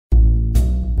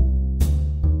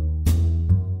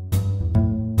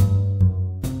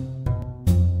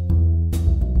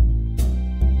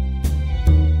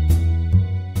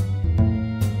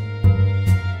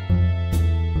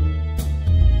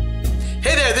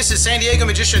this is San Diego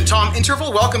magician Tom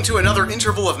Interval. Welcome to another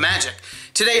interval of magic.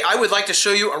 Today I would like to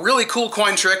show you a really cool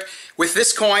coin trick with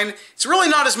this coin. It's really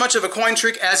not as much of a coin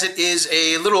trick as it is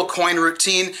a little coin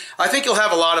routine. I think you'll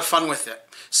have a lot of fun with it.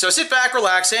 So sit back,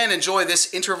 relax, and enjoy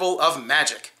this interval of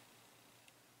magic.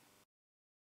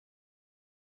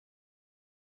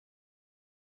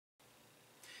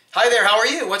 Hi there, how are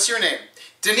you? What's your name?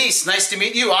 Denise, nice to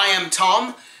meet you. I am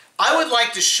Tom. I would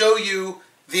like to show you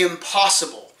the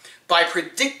impossible by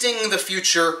predicting the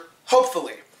future,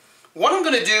 hopefully. What I'm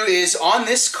going to do is, on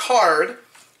this card,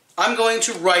 I'm going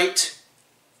to write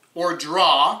or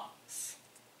draw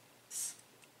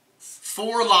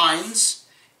 4 lines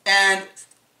and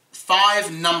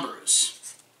 5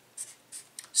 numbers.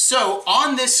 So,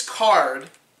 on this card,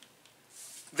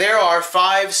 there are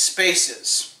 5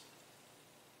 spaces.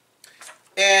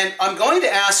 And I'm going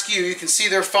to ask you, you can see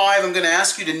there are 5, I'm going to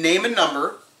ask you to name a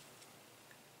number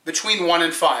between 1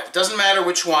 and 5. Doesn't matter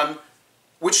which one.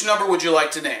 Which number would you like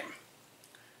to name?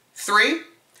 3.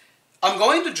 I'm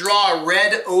going to draw a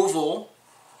red oval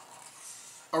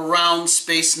around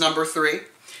space number 3.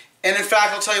 And in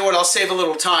fact, I'll tell you what, I'll save a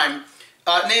little time.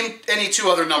 Name any 2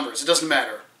 other numbers. It doesn't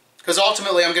matter. Because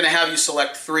ultimately, I'm going to have you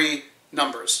select 3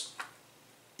 numbers.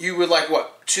 You would like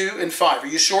what? 2 and 5. Are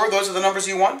you sure those are the numbers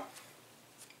you want?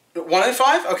 1 and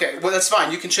 5? Okay, well that's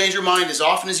fine. You can change your mind as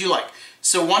often as you like.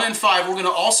 So 1 and 5, we're going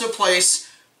to also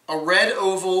place a red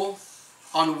oval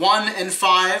on 1 and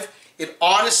 5. It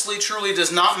honestly, truly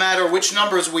does not matter which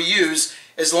numbers we use,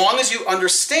 as long as you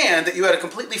understand that you had a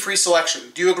completely free selection.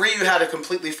 Do you agree you had a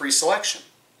completely free selection?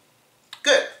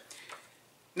 Good.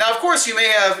 Now, of course, you may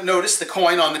have noticed the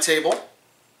coin on the table.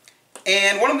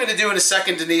 And what I'm going to do in a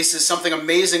second, Denise, is something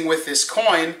amazing with this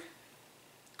coin.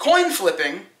 Coin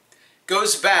flipping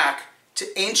goes back to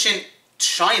ancient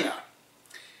China.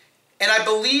 And I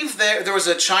believe there was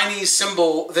a Chinese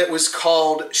symbol that was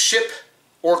called ship,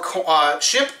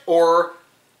 or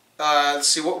let's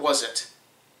see, what was it?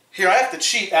 Here, I have to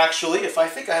cheat, actually, if I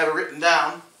think I have it written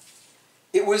down.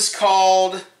 It was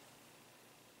called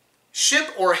ship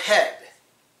or head.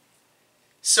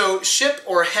 So, ship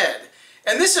or head.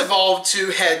 And this evolved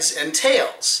to heads and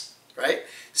tails, right?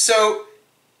 So,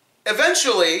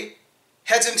 eventually,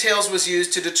 heads and tails was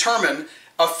used to determine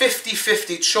a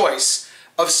 50-50 choice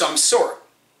of some sort.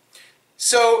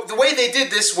 So the way they did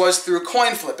this was through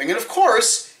coin flipping. And of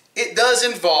course, it does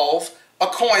involve a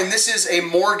coin. This is a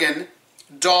Morgan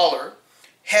dollar,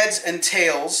 heads and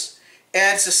tails,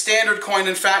 and it's a standard coin.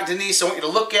 In fact, Denise, I want you to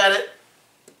look at it,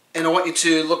 and I want you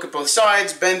to look at both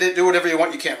sides, bend it, do whatever you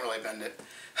want. You can't really bend it.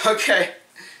 Okay,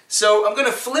 so I'm going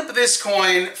to flip this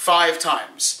coin 5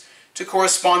 times to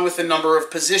correspond with the number of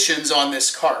positions on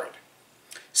this card.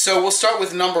 So we'll start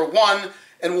with number 1,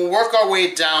 and we'll work our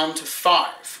way down to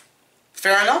 5.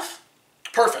 Fair enough?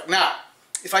 Perfect. Now,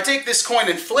 if I take this coin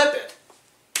and flip it,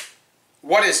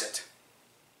 what is it?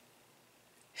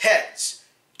 Heads.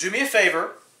 Do me a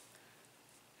favor.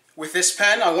 With this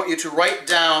pen, I want you to write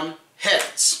down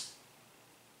heads.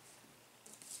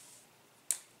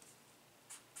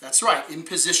 That's right, in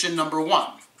position number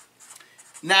 1.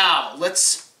 Now,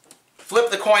 let's flip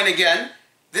the coin again.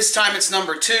 This time it's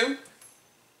number 2.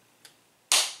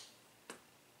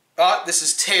 This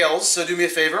is tails, so do me a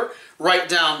favor. Write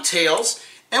down tails.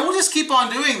 And we'll just keep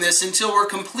on doing this until we're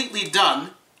completely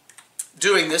done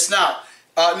doing this. Now,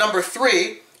 number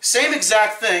 3, same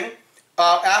exact thing.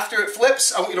 After it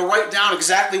flips, I want you to write down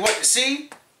exactly what you see.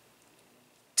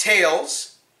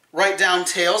 Tails. Write down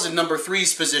tails in number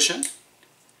 3's position.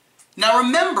 Now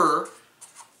remember,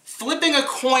 flipping a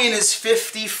coin is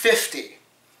 50-50.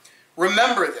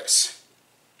 Remember this.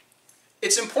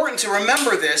 It's important to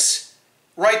remember this.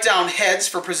 Write down heads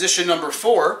for position number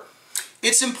 4.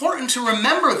 It's important to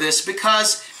remember this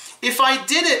because if I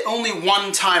did it only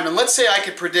 1 time, and let's say I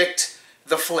could predict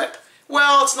the flip,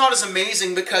 well, it's not as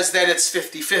amazing because then it's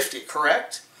 50-50,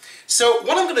 correct? So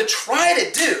what I'm going to try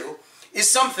to do is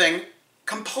something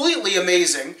completely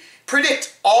amazing.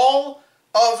 Predict all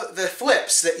of the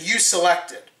flips that you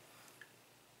selected.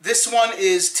 This one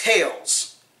is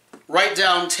tails. Write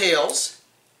down tails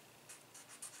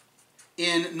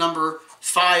in number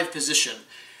 5 position.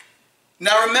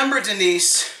 Now remember,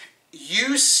 Denise,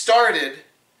 you started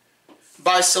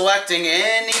by selecting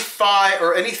any 5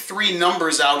 or any 3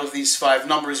 numbers out of these 5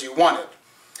 numbers you wanted.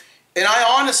 And I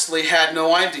honestly had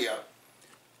no idea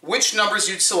which numbers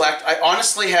you'd select. I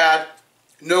honestly had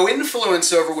no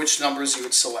influence over which numbers you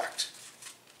would select.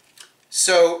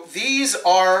 So these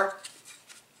are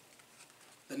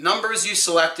the numbers you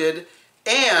selected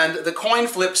and the coin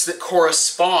flips that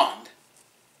correspond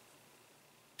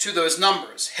to those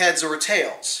numbers, heads or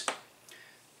tails.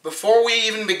 Before we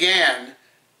even began,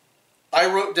 I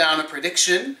wrote down a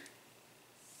prediction.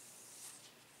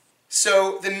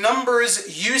 So the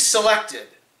numbers you selected,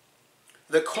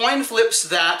 the coin flips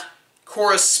that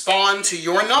correspond to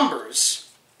your numbers,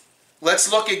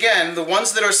 let's look again. The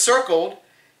ones that are circled,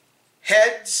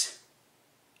 heads,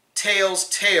 tails,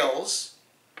 tails.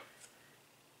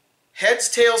 Heads,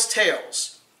 tails,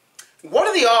 tails. What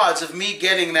are the odds of me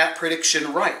getting that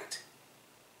prediction right?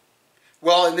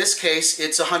 Well, in this case,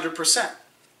 it's 100%.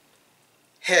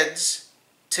 Heads,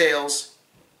 tails,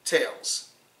 tails.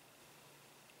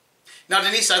 Now,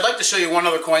 Denise, I'd like to show you one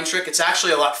other coin trick. It's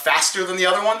actually a lot faster than the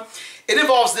other one. It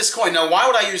involves this coin. Now, why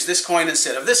would I use this coin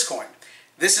instead of this coin?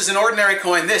 This is an ordinary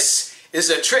coin. This is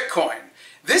a trick coin.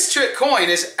 This trick coin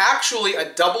is actually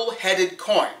a double-headed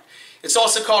coin. It's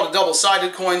also called a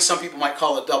double-sided coin. Some people might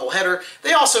call it a double-header.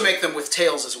 They also make them with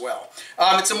tails as well.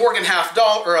 It's a Morgan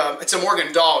it's a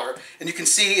Morgan dollar, and you can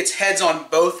see its heads on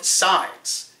both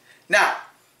sides. Now,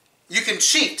 you can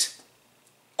cheat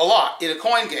a lot in a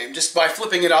coin game just by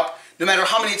flipping it up. No matter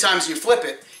how many times you flip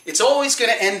it, it's always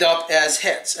going to end up as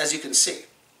heads, as you can see.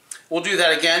 We'll do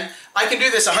that again. I can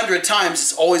do this 100 times.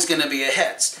 It's always going to be a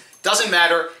heads. Doesn't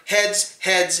matter. Heads,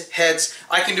 heads, heads.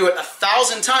 I can do it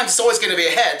 1,000 times. It's always going to be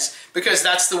a heads because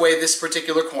that's the way this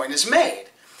particular coin is made.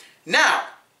 Now,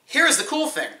 here's the cool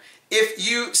thing. If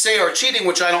you, say, are cheating,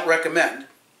 which I don't recommend,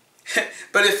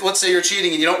 but if, let's say you're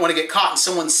cheating and you don't want to get caught and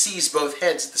someone sees both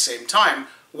heads at the same time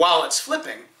while it's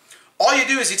flipping, all you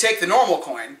do is you take the normal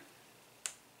coin,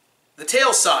 the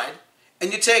tail side,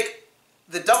 and you take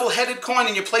the double-headed coin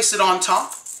and you place it on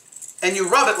top, and you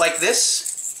rub it like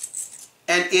this,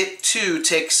 and it too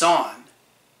takes on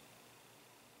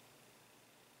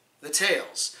the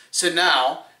tails. So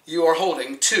now you are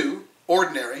holding two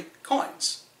ordinary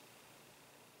coins.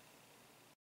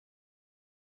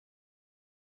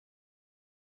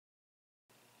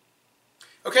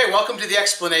 Okay, welcome to the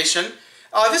explanation.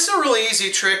 This is a really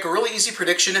easy trick, a really easy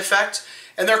prediction effect,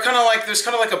 and there's kind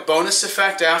of like a bonus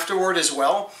effect afterward as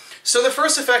well. So the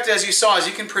first effect, as you saw, is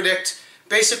you can predict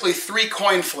basically 3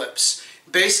 coin flips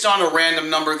based on a random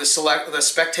number. The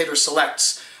spectator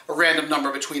selects a random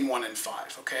number between 1 and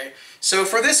 5. Okay, so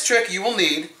for this trick, you will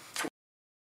need .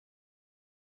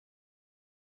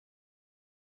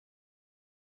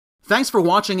 Thanks for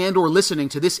watching and/or listening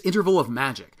to this interval of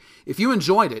magic. If you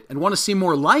enjoyed it and want to see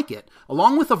more like it,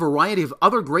 along with a variety of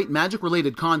other great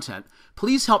magic-related content,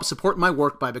 please help support my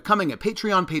work by becoming a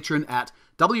Patreon patron at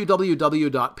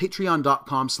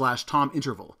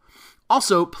www.patreon.com/TomInterval.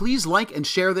 Also, please like and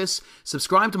share this,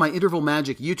 subscribe to my Interval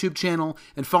Magic YouTube channel,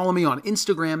 and follow me on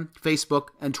Instagram,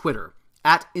 Facebook, and Twitter,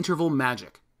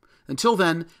 @IntervalMagic. Until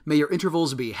then, may your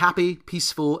intervals be happy,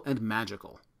 peaceful, and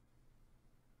magical.